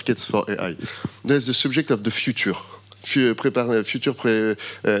different markets for AI. There's the subject of the future. The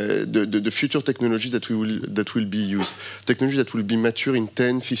future technology that will be used, technology that will be mature in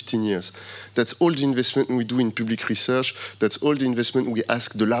 10, 15 years. That's all the investment we do in public research. That's all the investment we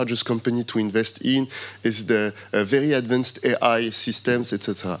ask the largest company to invest in, is the very advanced AI systems,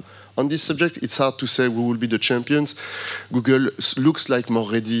 etc. On this subject, it's hard to say we will be the champions. Google looks like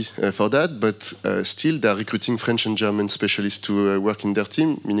more ready for that, but still they are recruiting French and German specialists to work in their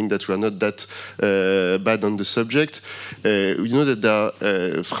team, meaning that we are not that bad on the subject. You know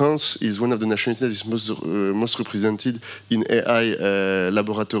that France is one of the nationalities that is most represented in AI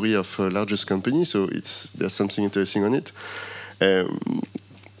laboratory of largest company, so there's something interesting on it.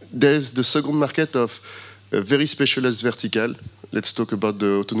 There's the second market of a very specialized vertical. Let's talk about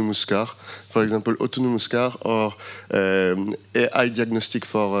the autonomous car. For example, autonomous car or AI diagnostic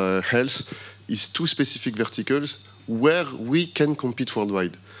for health is two specific verticals where we can compete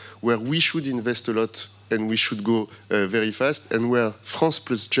worldwide, where we should invest a lot and we should go very fast, and where France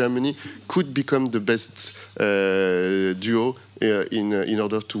plus Germany could become the best duo in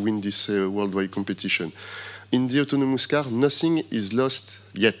order to win this worldwide competition. In the autonomous car, nothing is lost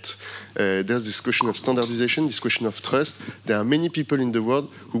yet. There's this question of standardization, this question of trust. There are many people in the world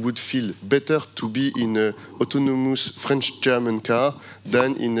who would feel better to be in an autonomous French-German car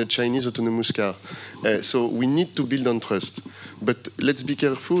than in a Chinese autonomous car. So we need to build on trust. But let's be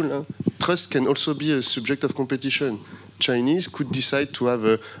careful. Huh? Trust can also be a subject of competition. Chinese could decide to have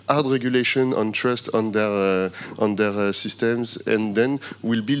a hard regulation on trust on their systems, and then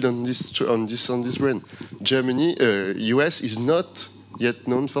we'll build on this brand. Germany, US is not yet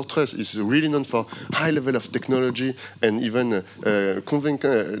known for trust. It's really known for high level of technology and even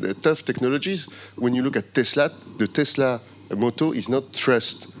tough technologies. When you look at Tesla, the Tesla motto is not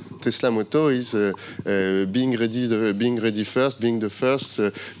trust. Tesla motto is being ready first, being the first,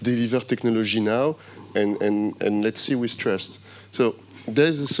 deliver technology now, and let's see with trust. So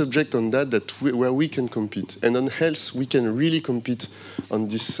there's a subject on that where we can compete, and on health we can really compete on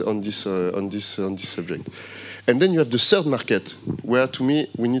this subject. And then you have the third market, where to me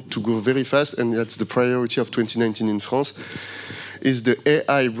we need to go very fast, and that's the priority of 2019 in France, is the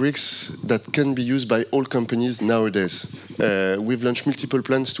AI bricks that can be used by all companies nowadays. We've launched multiple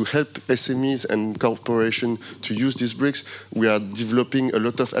plans to help SMEs and corporations to use these bricks. We are developing a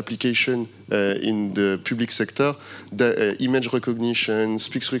lot of application in the public sector, the image recognition,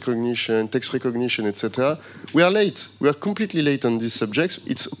 speech recognition, text recognition, etc. We are late. We are completely late on these subjects.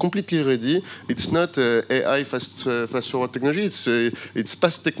 It's completely ready. It's not AI fast forward technology. It's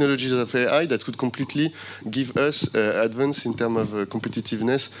past technologies of AI that could completely give us advance in terms of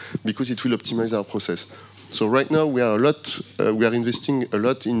competitiveness, because it will optimize our process. So right now we are investing a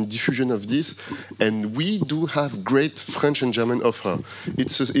lot in diffusion of this, and we do have great French and German offer.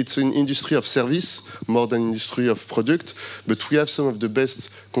 It's an industry of service more than industry of product, but we have some of the best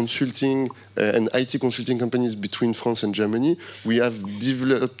consulting and IT consulting companies between France and Germany. We have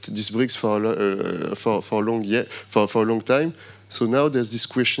developed these bricks for a long time. So now there's this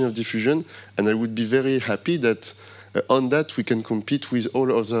question of diffusion, and I would be very happy that on that we can compete with all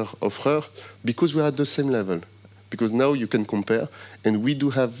other offers because we are at the same level. Because now you can compare, and we do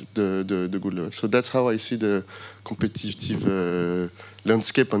have the good level. So that's how I see the competitive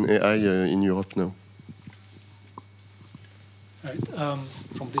landscape on AI in Europe now. Right,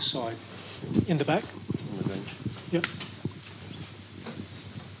 from this side, in the back. Yeah.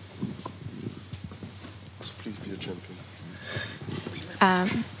 So please be a champion.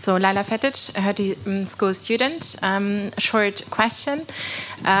 So Laila Fetic, Hertie School student. Short question.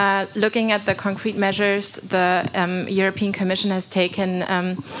 Looking at the concrete measures the European Commission has taken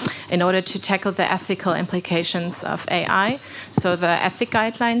in order to tackle the ethical implications of AI, so the ethic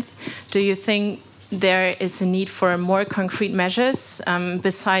guidelines, do you think there is a need for more concrete measures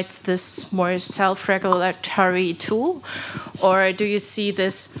besides this more self-regulatory tool, or do you see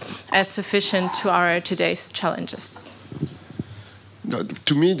this as sufficient to our today's challenges?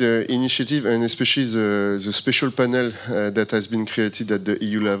 To me, the initiative, and especially the special panel that has been created at the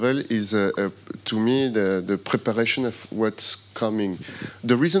EU level, is, to me, the preparation of what's coming.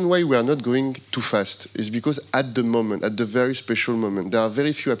 The reason why we are not going too fast is because at the moment, at the very special moment, there are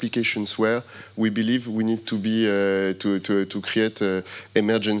very few applications where we believe we need to be to create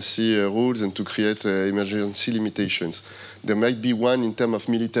emergency rules and to create emergency limitations. There might be one in terms of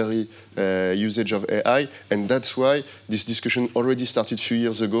military usage of AI, and that's why this discussion already started a few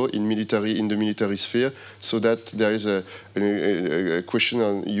years ago in the military sphere, so that there is a question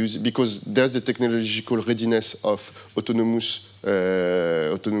on use, because there's the technological readiness of autonomous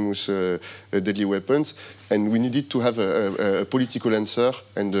deadly weapons, and we needed to have a political answer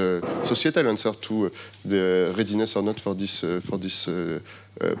and a societal answer to the readiness or not for this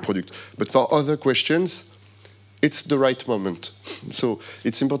product. But for other questions, it's the right moment. So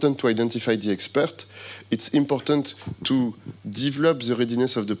it's important to identify the expert. It's important to develop the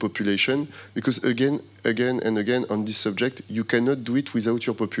readiness of the population, because again and again on this subject, you cannot do it without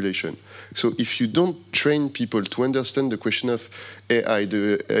your population. So if you don't train people to understand the question of AI,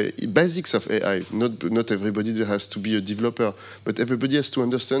 the basics of AI, not everybody has to be a developer, but everybody has to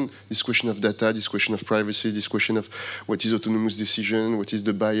understand this question of data, this question of privacy, this question of what is autonomous decision, what is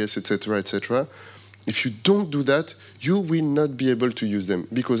the bias, etc., etc. If you don't do that, you will not be able to use them,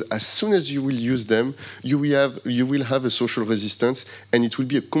 because as soon as you will use them, you will have a social resistance, and it will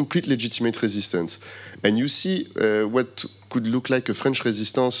be a complete legitimate resistance. And you see what could look like a French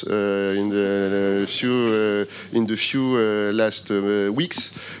resistance in the few last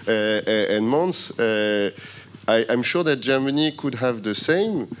weeks and months. I'm sure that Germany could have the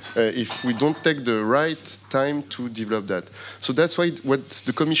same if we don't take the right time to develop that. So that's why what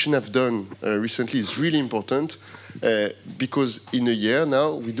the Commission have done recently is really important, because in a year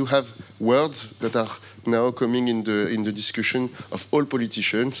now we do have words that are now coming in the discussion of all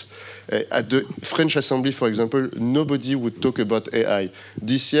politicians. At the French Assembly, for example, nobody would talk about AI.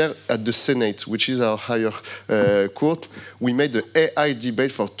 This year, at the Senate, which is our higher court, we made the AI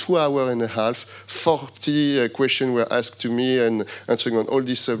debate for 2 hours and a half. 40 questions were asked to me and answering on all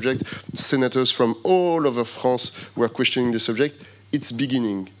these subjects. Senators from all over France were questioning the subject. It's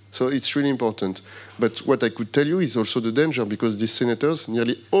beginning. So it's really important. But what I could tell you is also the danger, because these senators,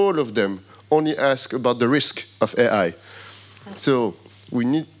 nearly all of them, only ask about the risk of AI. So we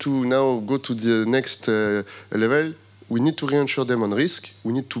need to now go to the next level. We need to reassure them on risk.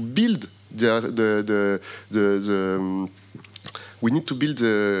 We need to build the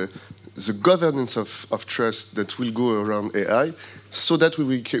governance of trust that will go around AI, so that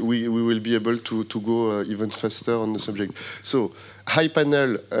we will be able to go even faster on the subject. So high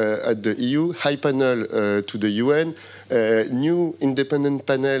panel at the EU, high panel to the UN, new independent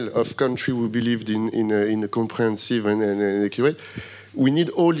panel of countries who believed in a comprehensive and accurate. We need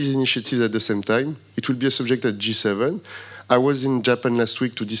all these initiatives at the same time. It will be a subject at G7. I was in Japan last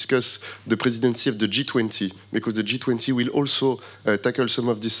week to discuss the presidency of the G20, because the G20 will also tackle some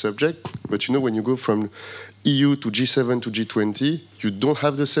of this subject. But you know, when you go from EU to G7 to G20, you don't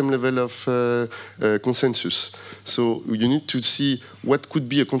have the same level of consensus. So you need to see what could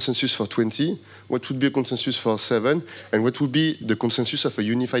be a consensus for 20, what would be a consensus for 7, and what would be the consensus of a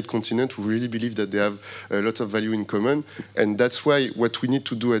unified continent who really believe that they have a lot of value in common. And that's why what we need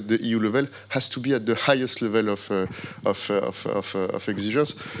to do at the EU level has to be at the highest level of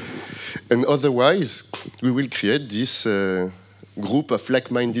exigence. And otherwise, we will create this group of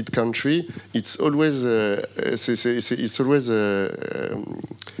like-minded country. It's always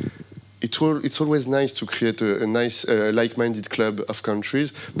nice to create a nice like-minded club of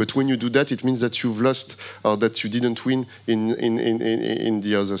countries, but when you do that, it means that you've lost or that you didn't win in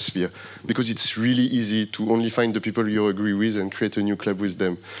the other sphere, because it's really easy to only find the people you agree with and create a new club with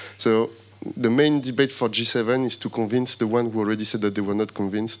them. So the main debate for G7 is to convince the one who already said that they were not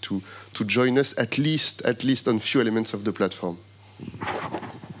convinced to join us at least on few elements of the platform.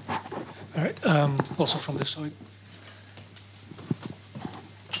 All right. Also from this side.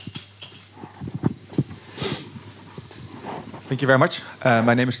 Thank you very much.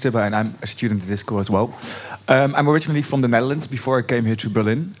 My name is Tibbe and I'm a student at this school as well. I'm originally from the Netherlands before I came here to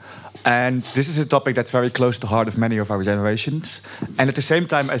Berlin. And this is a topic that's very close to the heart of many of our generations. And at the same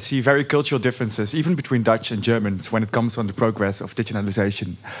time, I see very cultural differences, even between Dutch and Germans, when it comes on the progress of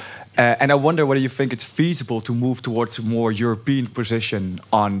digitalization. And I wonder whether you think it's feasible to move towards a more European position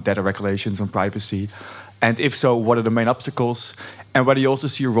on data regulations, on privacy. And if so, what are the main obstacles? And whether you also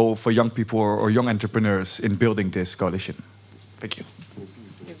see a role for young people or young entrepreneurs in building this coalition. Thank you.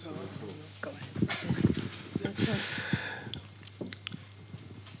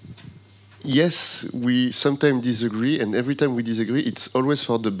 Yes, we sometimes disagree, and every time we disagree, it's always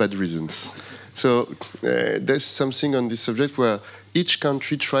for the bad reasons. So there's something on this subject where each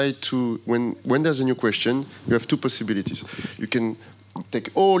country try to, when there's a new question, you have two possibilities. You can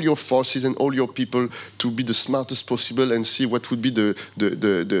take all your forces and all your people to be the smartest possible and see what would be the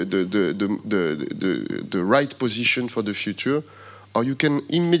right position for the future, or you can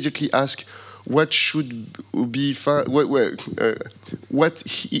immediately ask what should be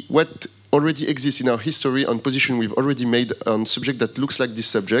what already exists in our history on position we've already made on subject that looks like this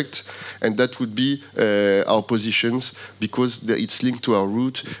subject, and that would be our positions, because it's linked to our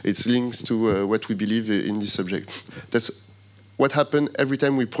root, it's linked to what we believe in this subject. That's what happened every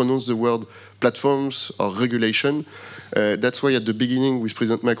time we pronounce the word platforms or regulation. That's why at the beginning with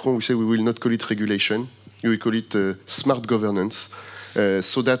President Macron we say we will not call it regulation, we will call it smart governance,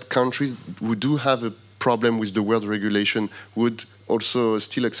 so that countries who do have a problem with the word regulation would also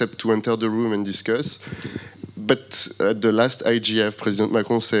still accept to enter the room and discuss. But at the last IGF, President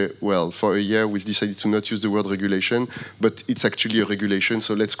Macron said, well, for a year we decided to not use the word regulation, but it's actually a regulation,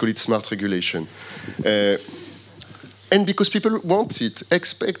 so let's call it smart regulation. And because people want it,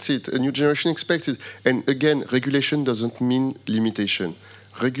 expect it, a new generation expects it. And again, regulation doesn't mean limitation.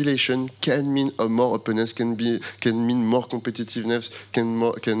 Regulation can mean more openness, can mean more competitiveness, can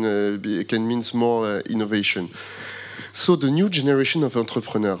mean more innovation. So the new generation of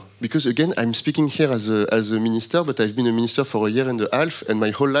entrepreneurs, because again, I'm speaking here as a minister, but I've been a minister for a year and a half, and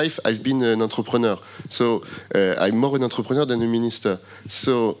my whole life I've been an entrepreneur. So I'm more an entrepreneur than a minister.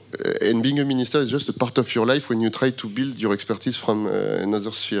 So, and being a minister is just a part of your life when you try to build your expertise from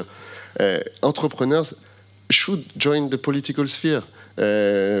another sphere. Entrepreneurs should join the political sphere.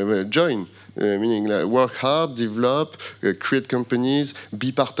 Meaning like work hard, develop, create companies,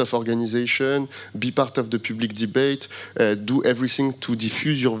 be part of organization, be part of the public debate, do everything to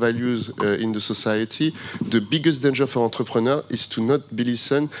diffuse your values in the society. The biggest danger for entrepreneurs is to not be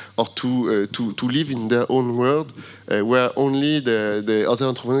listened or to live in their own world where only the other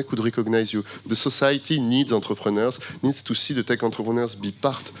entrepreneurs could recognize you. The society needs entrepreneurs, needs to see the tech entrepreneurs be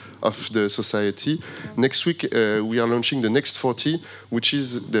part of the society. Next week, we are launching the Next 40, which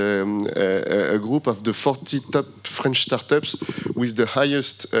is a group of the 40 top French startups with the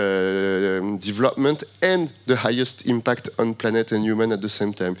highest development and the highest impact on planet and human at the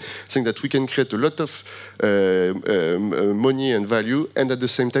same time. Saying that we can create a lot of money and value, and at the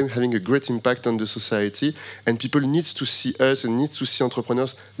same time having a great impact on the society. And people need to see us and need to see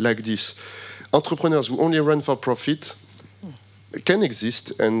entrepreneurs like this. Entrepreneurs who only run for profit can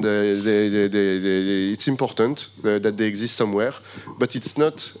exist, and it's important that they exist somewhere, but it's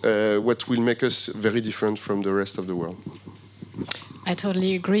not what will make us very different from the rest of the world. I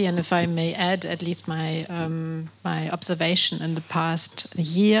totally agree, and if I may add, at least my my observation in the past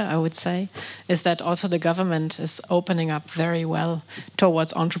year, I would say, is that also the government is opening up very well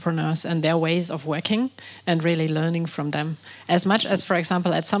towards entrepreneurs and their ways of working, and really learning from them. As much as, for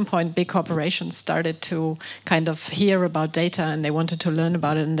example, at some point, big corporations started to kind of hear about data and they wanted to learn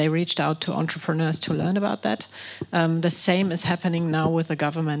about it, and they reached out to entrepreneurs to learn about that. The same is happening now with the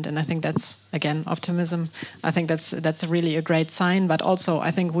government, and I think that's, again, optimism. I think that's really a great sign, but also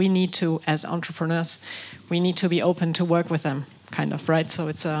I think we need to, as entrepreneurs, we need to be open to work with them, kind of, right? So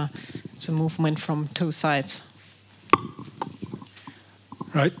it's a movement from two sides.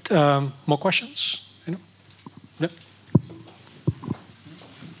 Right. More questions? Yeah.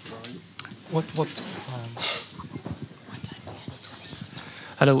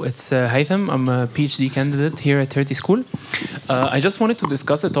 Hello, it's Haytham. I'm a PhD candidate here at Hertie School. I just wanted to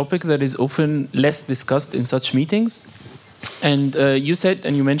discuss a topic that is often less discussed in such meetings. And you said,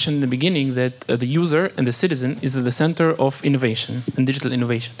 and you mentioned in the beginning, that the user and the citizen is at the center of innovation and digital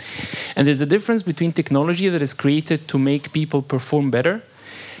innovation. And there's a difference between technology that is created to make people perform better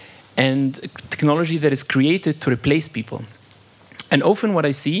and technology that is created to replace people. And often what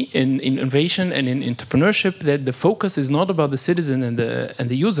I see in innovation and in entrepreneurship, that the focus is not about the citizen and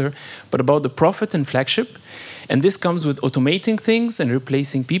the user, but about the profit and flagship. And this comes with automating things and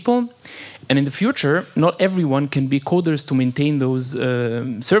replacing people. And in the future, not everyone can be coders to maintain those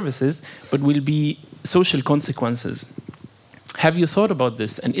services, but will be social consequences. Have you thought about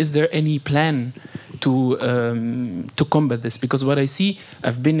this? And is there any plan to combat this? Because what I see,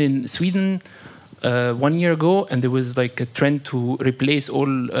 I've been in Sweden 1 year ago, and there was like a trend to replace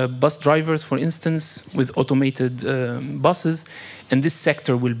all bus drivers, for instance, with automated buses, and this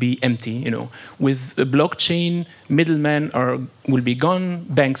sector will be empty. You know, with a blockchain, middlemen will be gone,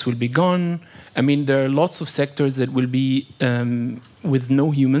 banks will be gone. I mean, there are lots of sectors that will be with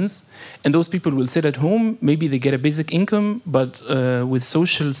no humans, and those people will sit at home. Maybe they get a basic income, but with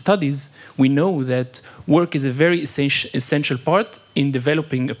social studies, we know that work is a very essential part in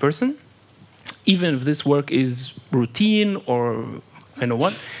developing a person, even if this work is routine or I know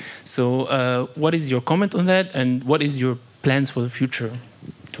what. So what is your comment on that, and what is your plans for the future?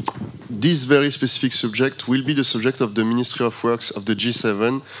 This very specific subject will be the subject of the Ministry of Works of the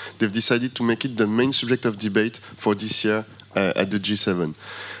G7. They've decided to make it the main subject of debate for this year at the G7.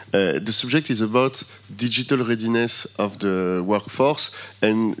 The subject is about digital readiness of the workforce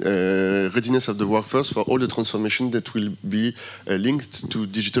and readiness of the workforce for all the transformation that will be linked to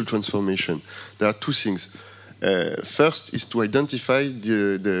digital transformation. There are two things. First is to identify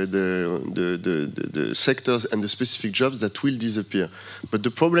the sectors and the specific jobs that will disappear. But the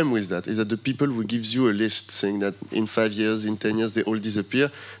problem with that is that the people who gives you a list saying that in 5 years, in 10 years, they all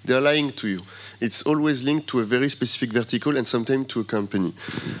disappear, they're lying to you. It's always linked to a very specific vertical and sometimes to a company.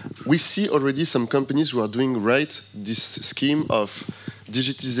 We see already some companies who are doing right this scheme of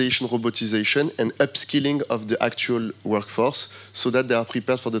digitization, robotization, and upskilling of the actual workforce so that they are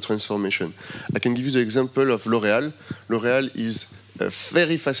prepared for the transformation. I can give you the example of L'Oréal. L'Oréal is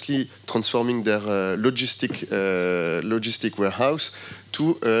very fastly transforming their logistic warehouse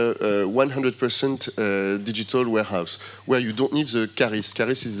to a 100% digital warehouse, where you don't need the carist.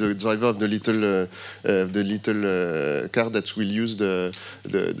 Carist is the driver of the little car that will use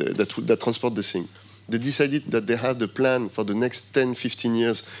that transport the thing. They decided that they had a plan for the next 10, 15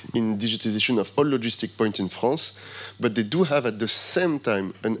 years in digitization of all logistic points in France, but they do have at the same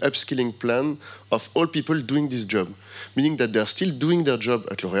time an upskilling plan of all people doing this job, meaning that they are still doing their job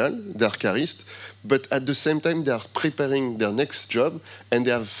at L'Oréal, they are carists, but at the same time they are preparing their next job, and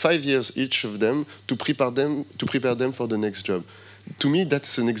they have 5 years each of them to prepare them for the next job. To me,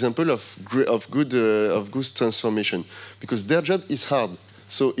 that's an example of good transformation, because their job is hard.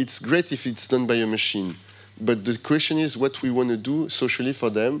 So it's great if it's done by a machine. But the question is what we want to do socially for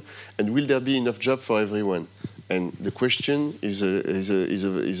them, and will there be enough job for everyone? And the question is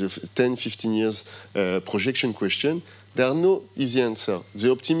a 10, 15 years projection question. There are no easy answer.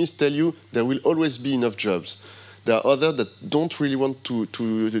 The optimists tell you there will always be enough jobs. There are others that don't really want to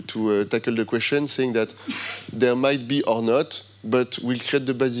tackle the question, saying that there might be or not, but we'll create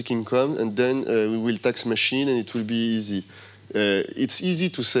the basic income, and then we will tax machine, and it will be easy. It's easy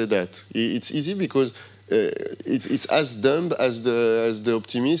to say that. It's easy because it's as dumb as the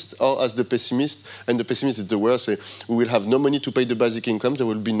optimist or as the pessimist. And the pessimist is the worst. Say, we will have no money to pay the basic income. There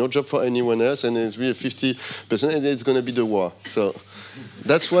will be no job for anyone else, and it's really 50%, and it's going to be the war. So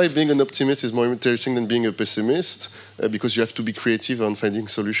that's why being an optimist is more interesting than being a pessimist, because you have to be creative on finding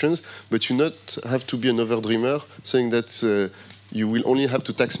solutions. But you not have to be an overdreamer, saying that you will only have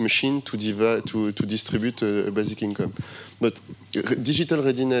to tax machine to distribute a basic income. But digital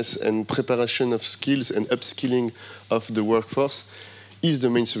readiness and preparation of skills and upskilling of the workforce is the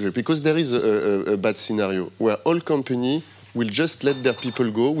main subject, because there is a bad scenario where all companies will just let their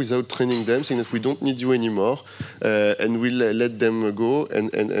people go without training them, saying that we don't need you anymore, and we'll let them go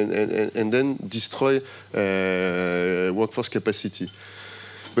and then destroy workforce capacity.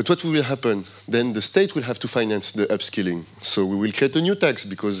 But what will happen? Then the state will have to finance the upskilling. So we will create a new tax,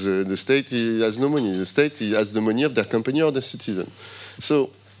 because the state has no money. The state has the money of their company or the citizen. So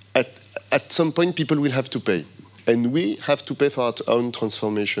at some point, people will have to pay. And we have to pay for our own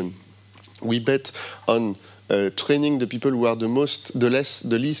transformation. We bet on training the people who are the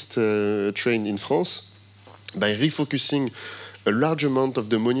least trained in France by refocusing a large amount of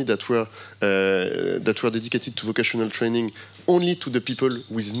the money that were dedicated to vocational training only to the people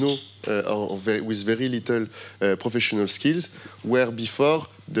with with very little professional skills, where before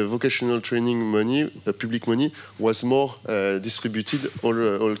the vocational training money, public money, was more distributed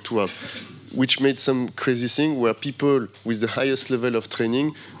all throughout, which made some crazy thing where people with the highest level of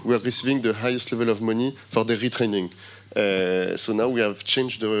training were receiving the highest level of money for their retraining. So now we have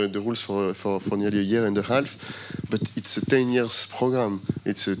changed the rules for nearly a year and a half, but it's a 10 years program,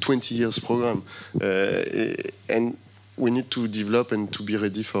 it's a 20 years program, and we need to develop and to be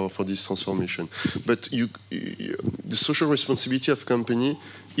ready for this transformation. But the social responsibility of company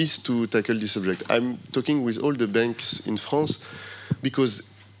is to tackle this subject. I'm talking with all the banks in France, because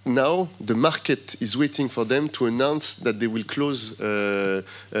now the market is waiting for them to announce that they will close,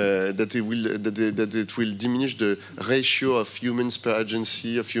 that it will diminish the ratio of humans per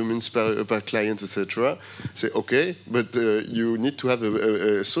agency, of humans per client, etc. Say, okay, but you need to have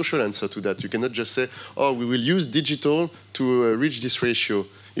a social answer to that. You cannot just say, oh, we will use digital to reach this ratio.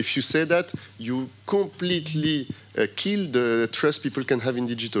 If you say that, you completely kill the trust people can have in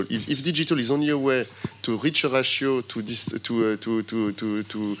digital. If digital is only a way to reach a ratio to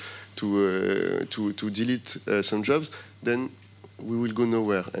delete some jobs, then we will go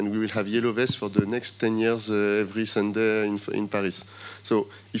nowhere, and we will have yellow vests for the next 10 years every Sunday in Paris. So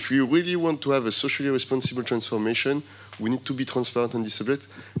if we really want to have a socially responsible transformation, we need to be transparent on this subject,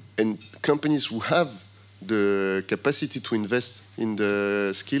 and companies who have the capacity to invest in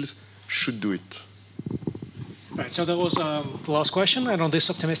the skills should do it. Right, so that was the last question, and on this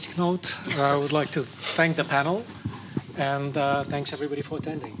optimistic note, I would like to thank the panel, and thanks everybody for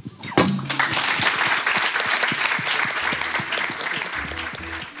attending.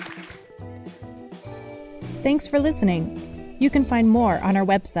 Thanks for listening. You can find more on our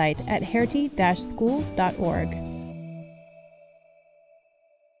website at hertie-school.org.